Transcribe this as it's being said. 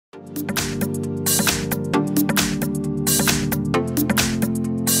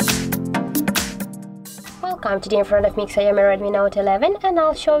Welcome. Today in front of me I am a Redmi Note 11 and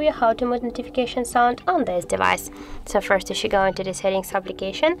I'll show you how to mute notification sound on this device. So first you should go into the settings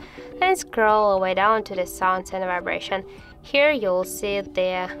application and scroll all the way down to the sounds and vibration. Here you'll see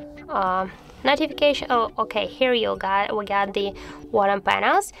the notification. Oh, okay, here we got the volume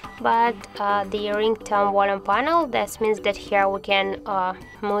panels, but the ringtone volume panel, that means that here we can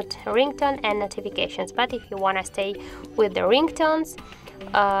mute ringtone and notifications. But if you want to stay with the ringtones,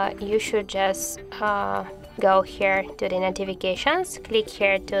 you should just go here to the notifications, click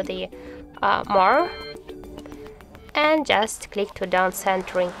here to the more, and just click to don't send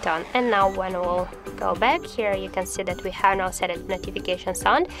ringtone. And now when we'll go back here, you can see that we have now set a notification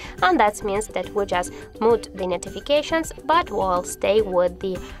sound, and that means that we just mute the notifications, but we'll stay with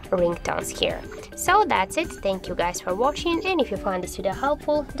the ringtones here. So that's it. Thank you guys for watching, and if you found this video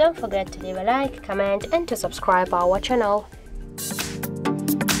helpful, don't forget to leave a like, comment, and to subscribe our channel.